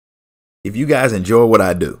If you guys enjoy what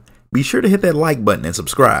I do, be sure to hit that like button and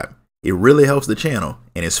subscribe. It really helps the channel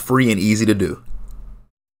and it's free and easy to do.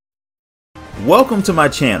 Welcome to my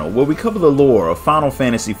channel where we cover the lore of Final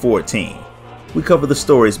Fantasy XIV. We cover the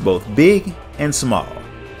stories both big and small,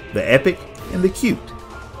 the epic and the cute,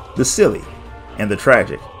 the silly and the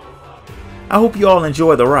tragic. I hope you all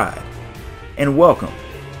enjoy the ride, and welcome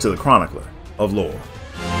to the Chronicler of Lore.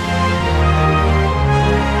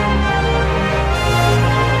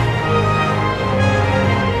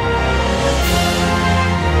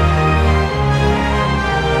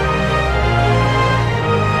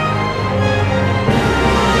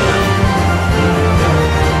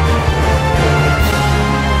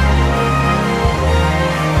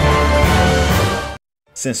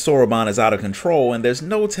 Since Soroban is out of control and there's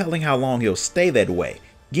no telling how long he'll stay that way,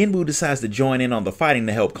 Genbu decides to join in on the fighting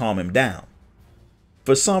to help calm him down.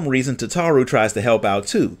 For some reason, Tataru tries to help out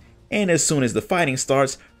too, and as soon as the fighting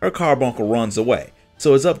starts, her carbuncle runs away,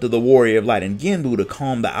 so it's up to the Warrior of Light and Genbu to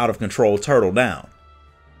calm the out-of-control turtle down.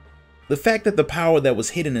 The fact that the power that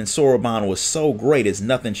was hidden in Soroban was so great is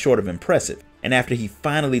nothing short of impressive, and after he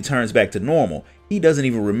finally turns back to normal, he doesn't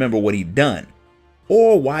even remember what he'd done,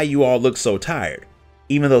 or why you all look so tired.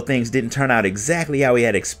 Even though things didn't turn out exactly how he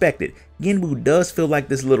had expected, Genbu does feel like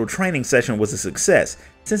this little training session was a success,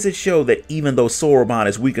 since it showed that even though Soroban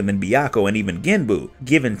is weaker than Byakko and even Genbu,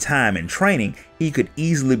 given time and training, he could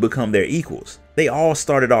easily become their equals. They all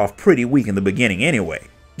started off pretty weak in the beginning anyway.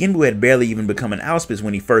 Genbu had barely even become an auspice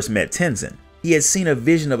when he first met Tenzin. He had seen a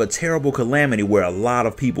vision of a terrible calamity where a lot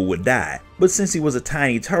of people would die, but since he was a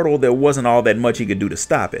tiny turtle, there wasn't all that much he could do to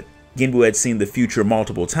stop it. Genbu had seen the future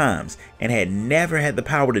multiple times and had never had the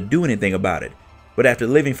power to do anything about it. But after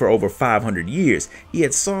living for over 500 years, he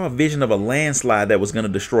had saw a vision of a landslide that was going to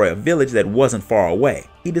destroy a village that wasn't far away.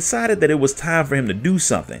 He decided that it was time for him to do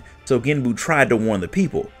something, so Genbu tried to warn the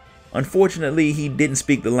people. Unfortunately, he didn't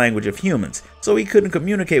speak the language of humans, so he couldn't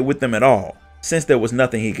communicate with them at all. Since there was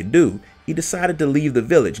nothing he could do, he decided to leave the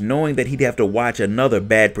village, knowing that he'd have to watch another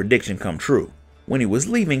bad prediction come true. When he was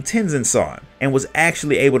leaving, Tenzin saw him and was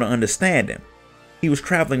actually able to understand him. He was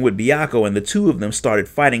traveling with Byakko and the two of them started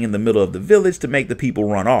fighting in the middle of the village to make the people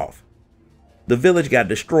run off. The village got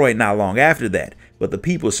destroyed not long after that, but the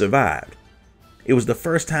people survived. It was the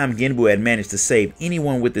first time Genbu had managed to save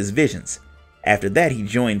anyone with his visions. After that, he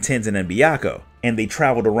joined Tenzin and Byakko, and they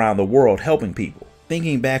traveled around the world helping people.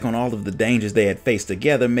 Thinking back on all of the dangers they had faced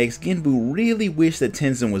together makes Genbu really wish that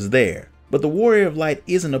Tenzin was there. But the Warrior of Light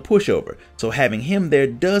isn't a pushover, so having him there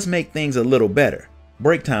does make things a little better.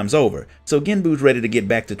 Break time's over, so Genbu's ready to get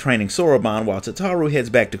back to training Soroban while Tataru heads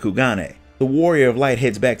back to Kugane. The Warrior of Light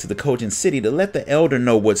heads back to the Kojin city to let the Elder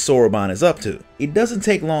know what Soroban is up to. It doesn't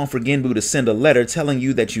take long for Genbu to send a letter telling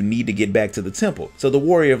you that you need to get back to the temple, so the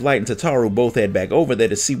Warrior of Light and Tataru both head back over there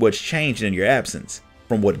to see what's changed in your absence.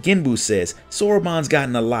 From what Genbu says, Soroban's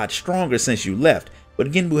gotten a lot stronger since you left,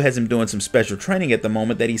 but Genbu has him doing some special training at the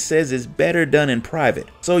moment that he says is better done in private,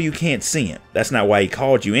 so you can't see him. That's not why he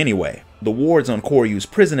called you anyway. The wards on Koryu's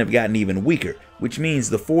prison have gotten even weaker, which means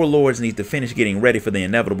the four lords need to finish getting ready for the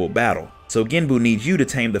inevitable battle. So Genbu needs you to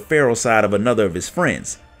tame the feral side of another of his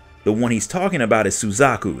friends. The one he's talking about is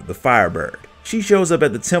Suzaku, the Firebird. She shows up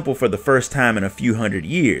at the temple for the first time in a few hundred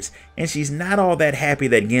years, and she's not all that happy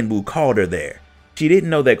that Genbu called her there. She didn't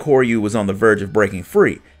know that Koryu was on the verge of breaking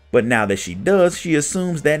free, but now that she does, she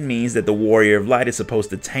assumes that means that the Warrior of Light is supposed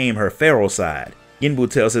to tame her feral side. Genbu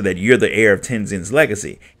tells her that you're the heir of Tenzin's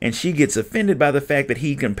legacy, and she gets offended by the fact that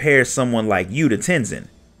he compares someone like you to Tenzin.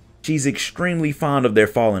 She's extremely fond of their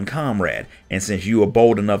fallen comrade, and since you are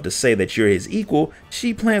bold enough to say that you're his equal,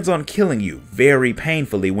 she plans on killing you very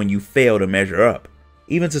painfully when you fail to measure up.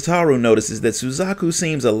 Even Tataru notices that Suzaku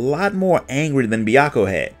seems a lot more angry than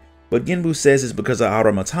Byakko had. But Genbu says it's because her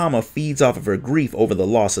Automatama feeds off of her grief over the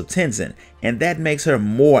loss of Tenzin, and that makes her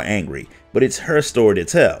more angry, but it's her story to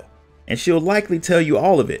tell. And she'll likely tell you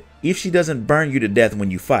all of it, if she doesn't burn you to death when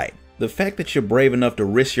you fight. The fact that you're brave enough to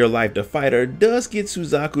risk your life to fight her does get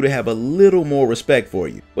Suzaku to have a little more respect for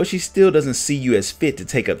you, but she still doesn't see you as fit to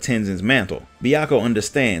take up Tenzin's mantle. Byakko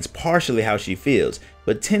understands partially how she feels,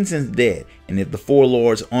 but Tenzin's dead, and if the four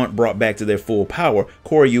lords aren't brought back to their full power,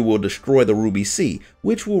 Koryu will destroy the Ruby Sea,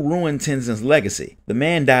 which will ruin Tenzin's legacy. The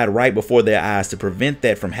man died right before their eyes to prevent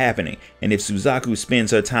that from happening, and if Suzaku spends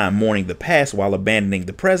her time mourning the past while abandoning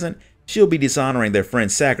the present, she'll be dishonoring their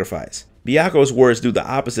friend's sacrifice. Byakko's words do the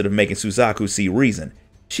opposite of making Suzaku see reason.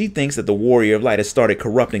 She thinks that the Warrior of Light has started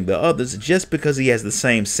corrupting the others just because he has the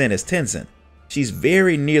same sin as Tenzin. She's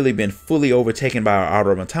very nearly been fully overtaken by her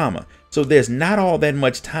Automatama, so there's not all that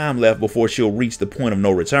much time left before she'll reach the point of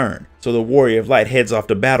no return. So the Warrior of Light heads off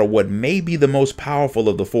to battle what may be the most powerful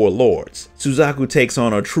of the four lords. Suzaku takes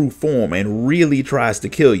on her true form and really tries to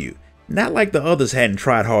kill you. Not like the others hadn't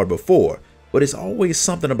tried hard before, but it's always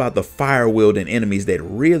something about the fire-wielding enemies that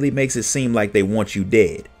really makes it seem like they want you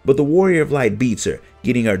dead. But the Warrior of Light beats her,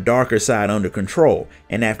 getting her darker side under control,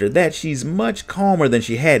 and after that she's much calmer than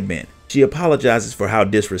she had been. She apologizes for how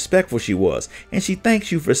disrespectful she was, and she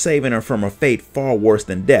thanks you for saving her from a fate far worse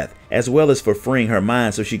than death, as well as for freeing her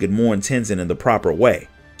mind so she could mourn Tenzin in the proper way.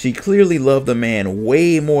 She clearly loved the man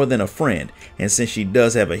way more than a friend, and since she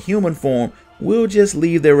does have a human form, we'll just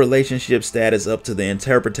leave their relationship status up to the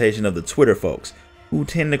interpretation of the Twitter folks, who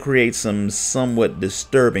tend to create some somewhat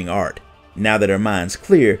disturbing art. Now that her mind's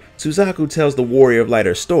clear, Suzaku tells the Warrior of Light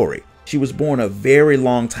her story. She was born a very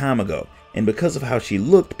long time ago, and because of how she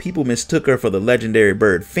looked, people mistook her for the legendary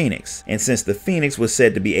bird Phoenix. And since the Phoenix was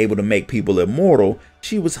said to be able to make people immortal,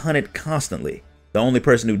 she was hunted constantly. The only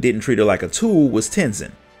person who didn't treat her like a tool was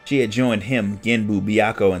Tenzin. She had joined him, Genbu,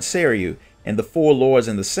 Byakko, and Seiryu, and the four lords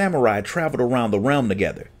and the samurai traveled around the realm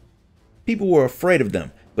together. People were afraid of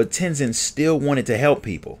them, but Tenzin still wanted to help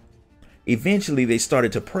people. Eventually, they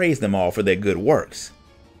started to praise them all for their good works.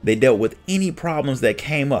 They dealt with any problems that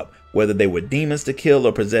came up, whether they were demons to kill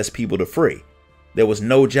or possessed people to free. There was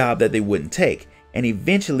no job that they wouldn't take, and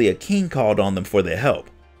eventually a king called on them for their help.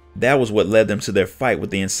 That was what led them to their fight with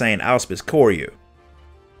the insane Auspice Koryu.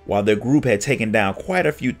 While their group had taken down quite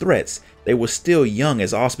a few threats, they were still young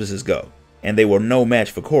as auspices go, and they were no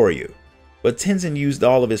match for Koryu. But Tenzin used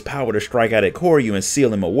all of his power to strike out at Koryu and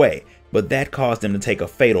seal him away, but that caused him to take a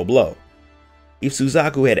fatal blow. If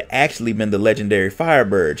Suzaku had actually been the legendary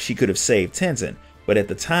Firebird, she could have saved Tenzin, but at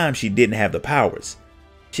the time she didn't have the powers.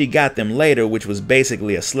 She got them later, which was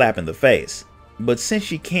basically a slap in the face. But since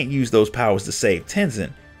she can't use those powers to save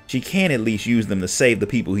Tenzin, she can at least use them to save the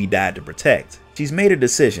people he died to protect. She's made a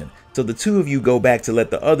decision, so the two of you go back to let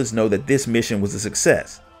the others know that this mission was a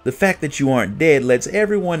success. The fact that you aren't dead lets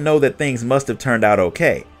everyone know that things must have turned out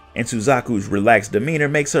okay, and Suzaku's relaxed demeanor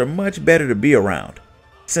makes her much better to be around.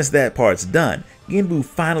 Since that part's done, Genbu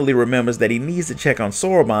finally remembers that he needs to check on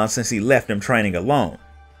Soroban since he left him training alone.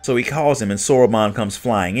 So he calls him and Soroban comes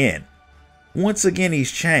flying in. Once again he's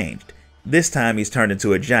changed. This time he's turned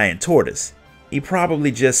into a giant tortoise. He probably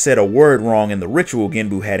just said a word wrong in the ritual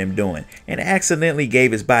Genbu had him doing and accidentally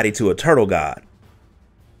gave his body to a turtle god.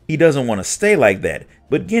 He doesn't want to stay like that,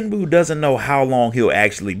 but Genbu doesn't know how long he'll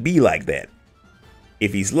actually be like that.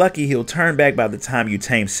 If he's lucky, he'll turn back by the time you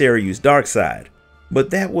tame Seiryu's dark side.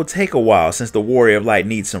 But that will take a while since the Warrior of Light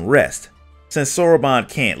needs some rest. Since Soroban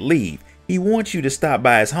can't leave, he wants you to stop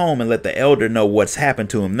by his home and let the Elder know what's happened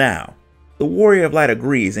to him now. The Warrior of Light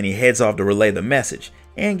agrees and he heads off to relay the message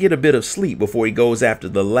and get a bit of sleep before he goes after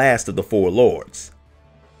the last of the four lords.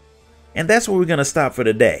 And that's where we're going to stop for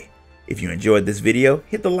today. If you enjoyed this video,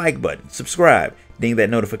 hit the like button, subscribe, ding that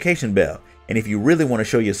notification bell, and if you really want to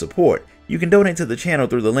show your support, you can donate to the channel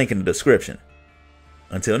through the link in the description.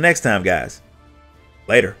 Until next time guys,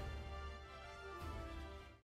 later.